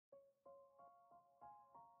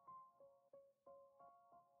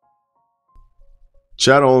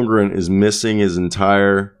Chet Holmgren is missing his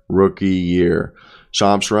entire rookie year.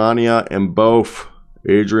 Shams Charania and both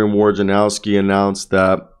Adrian Wojnarowski announced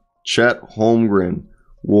that Chet Holmgren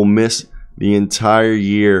will miss the entire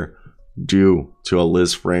year due to a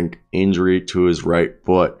Lisfranc injury to his right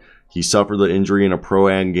foot. He suffered the injury in a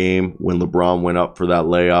Pro-Am game when LeBron went up for that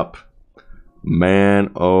layup.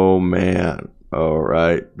 Man, oh man. All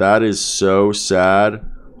right. That is so sad.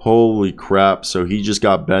 Holy crap. So he just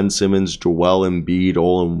got Ben Simmons, Joel Embiid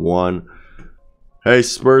all in one. Hey,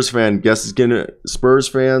 Spurs fan, guess it's gonna Spurs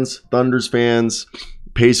fans, Thunders fans,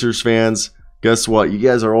 Pacers fans, guess what? You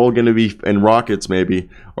guys are all gonna be, and Rockets maybe,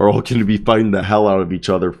 are all gonna be fighting the hell out of each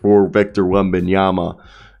other for Victor Wembanyama,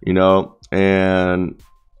 you know, and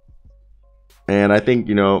I think,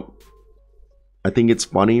 you know, I think it's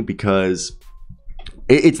funny because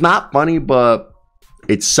it's not funny, but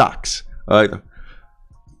it sucks.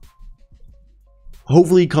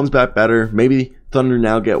 Hopefully he comes back better. Maybe Thunder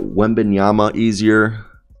now get Wembanyama easier.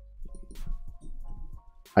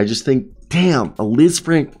 I just think, damn, a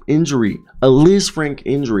Lisfranc injury. A Lisfranc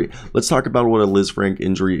injury. Let's talk about what a Lisfranc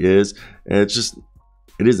injury is. And it's just,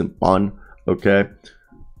 it isn't fun, okay?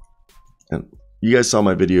 And you guys saw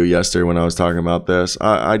my video yesterday when I was talking about this.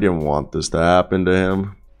 I didn't want this to happen to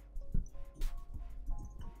him.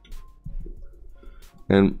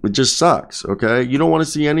 And it just sucks, okay? You don't want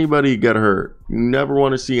to see anybody get hurt. You never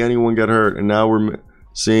want to see anyone get hurt. And now we're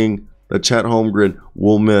seeing that Chet Holmgren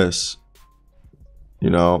will miss, you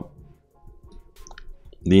know,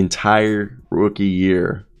 the entire rookie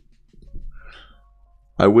year.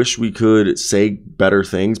 I wish we could say better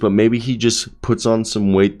things, but maybe he just puts on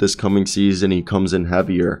some weight this coming season. He comes in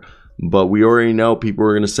heavier. But we already know people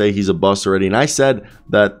are going to say he's a bust already. And I said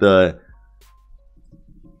that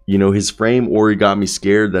you know, his frame already got me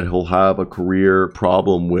scared that he'll have a career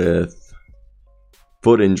problem with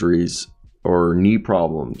foot injuries or knee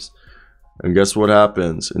problems. And guess what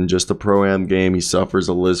happens? In just a Pro-Am game, he suffers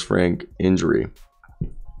a Lisfranc injury.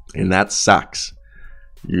 And that sucks.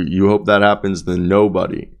 You hope that happens to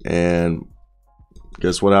nobody. And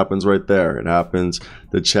guess what happens right there? It happens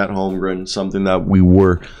to Chet Holmgren, something that we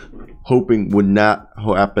were hoping would not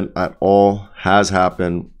happen at all, has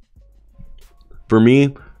happened. For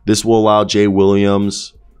me, this will allow Jeremy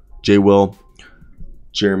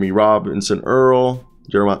Robinson Earl,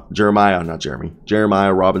 Jeremiah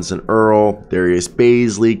Robinson Earl, Darius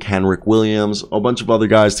Baisley, Kenrick Williams, a bunch of other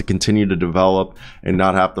guys to continue to develop and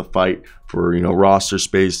not have to fight for, you know, roster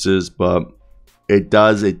spaces. But it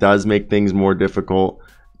does make things more difficult,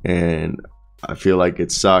 and I feel like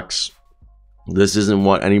it sucks. This isn't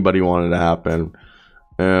what anybody wanted to happen,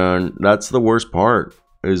 and that's the worst part.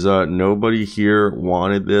 Is nobody here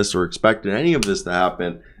wanted this or expected any of this to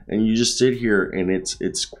happen, and you just sit here and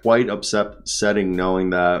it's quite upsetting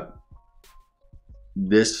knowing that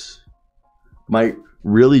this might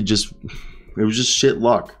really just, it was just shit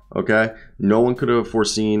luck, okay? No one could have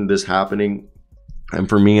foreseen this happening, and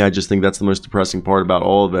for me, I just think that's the most depressing part about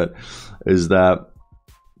all of it, is that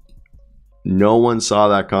no one saw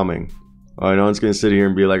that coming. No one's gonna sit here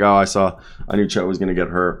and be like, oh, I knew Chet was gonna get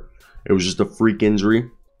hurt. It was just a freak injury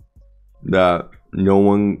that no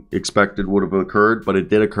one expected would have occurred, but it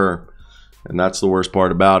did occur. And that's the worst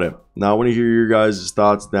part about it. Now, I want to hear your guys'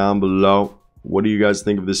 thoughts down below. What do you guys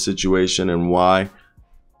think of this situation and why?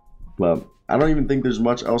 But I don't even think there's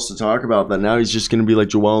much else to talk about. That now he's just going to be like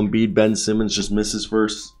Joel Embiid. Ben Simmons just missed his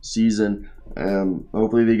first season. And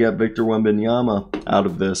hopefully they get Victor Wembanyama out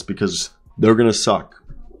of this because they're going to suck.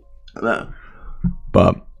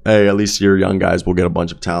 But hey, at least your young guys will get a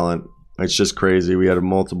bunch of talent. It's just crazy. We had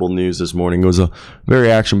multiple news this morning. It was a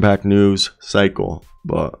very action-packed news cycle.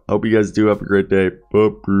 But I hope you guys do have a great day. Bye,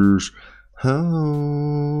 Bruce.